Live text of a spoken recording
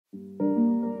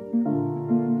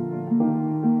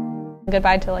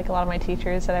Goodbye to like a lot of my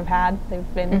teachers that I've had.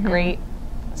 They've been great,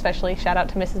 especially shout out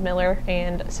to Mrs. Miller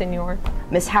and Senor.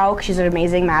 Miss Hauk, she's an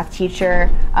amazing math teacher.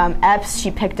 Epps,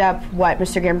 she picked up what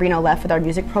Mr. Gambrino left with our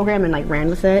music program and like ran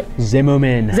with it.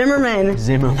 Zimmerman.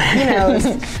 He knows.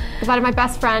 Goodbye to my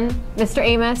best friend, Mr.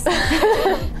 Amos.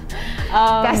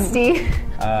 Bestie.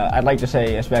 I'd like to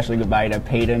say especially goodbye to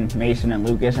Peyton, Mason, and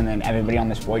Lucas, and then everybody on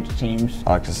the sports teams.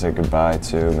 I'd like to say goodbye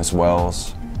to Miss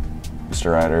Wells,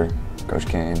 Mr. Ryder, Coach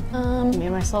Kane. Me,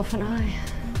 myself, and I.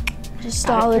 Just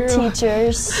all the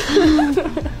teachers.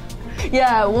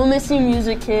 Yeah, we'll miss you,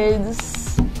 music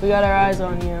kids. We got our eyes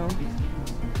on you.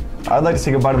 I'd like to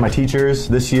say goodbye to my teachers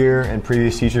this year and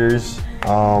previous teachers.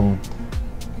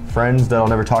 Friends that I'll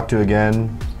never talk to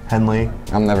again. Henley.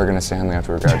 I'm never going to see Henley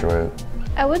after we graduate.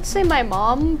 I would say my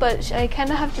mom, but I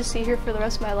kind of have to see her for the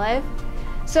rest of my life.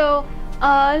 So,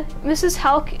 Mrs.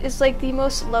 Hauk is like the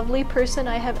most lovely person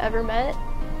I have ever met.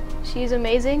 She's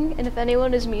amazing, and if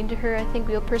anyone is mean to her, I think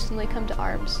we'll personally come to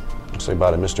arms. Say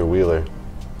bye to Mr. Wheeler.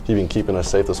 He's been keeping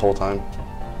us safe this whole time.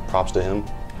 Props to him.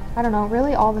 I don't know,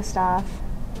 really all the staff.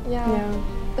 Yeah.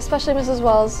 Especially Mrs.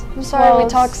 Wells. I'm sorry we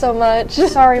talk so much.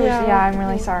 Sorry, I'm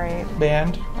really sorry.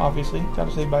 Band, obviously.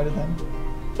 Gotta say bye to them.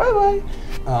 Bye-bye.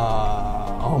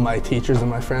 All my teachers and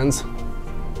my friends.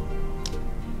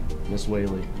 Miss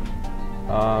Whaley.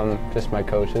 Just my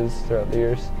coaches throughout the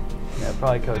years. Yeah,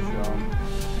 probably Coach John.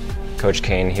 Coach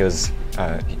Kane, he was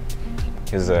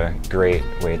a great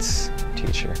weights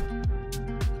teacher.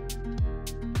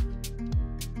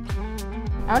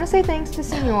 I want to say thanks to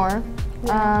Senor,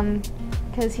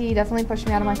 because he definitely pushed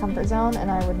me out of my comfort zone,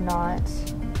 and I would not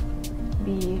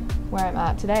be where I'm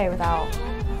at today without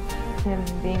him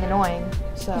being annoying.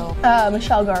 So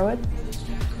Michelle Garwood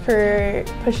for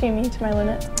pushing me to my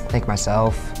limit. Thank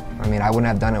myself. I mean, I wouldn't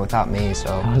have done it without me, so.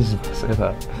 I was just about to say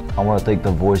that. I want to thank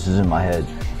the voices in my head.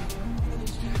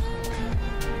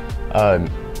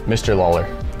 Mr. Lawler.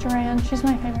 Joanne, she's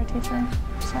my favorite teacher.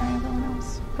 Sorry, everyone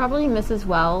else. probably Mrs.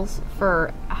 Wells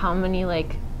for how many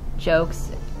like jokes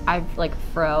I've like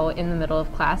throw in the middle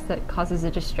of class that causes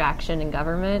a distraction in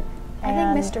government. I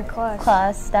think Mr.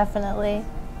 Kluss, definitely.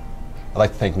 I'd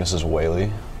like to thank Mrs.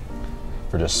 Whaley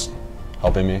for just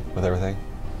helping me with everything.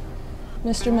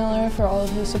 Mr. Miller for all of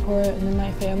his support, and then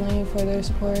my family for their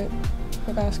support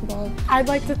for basketball. I'd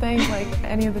like to thank like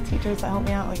any of the teachers that helped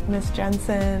me out, like Miss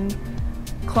Jensen,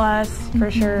 Kluss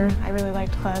for sure. I really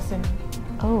liked Kluss, and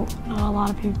a lot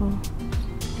of people.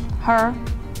 Her.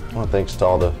 Well, thanks to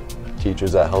all the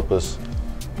teachers that help us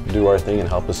do our thing and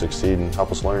help us succeed and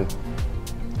help us learn.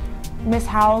 Miss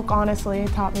Hauk honestly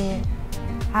taught me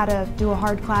how to do a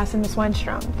hard class, and Miss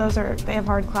Wenstrom. They have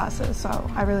hard classes, so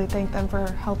I really thank them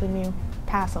for helping me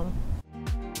pass them.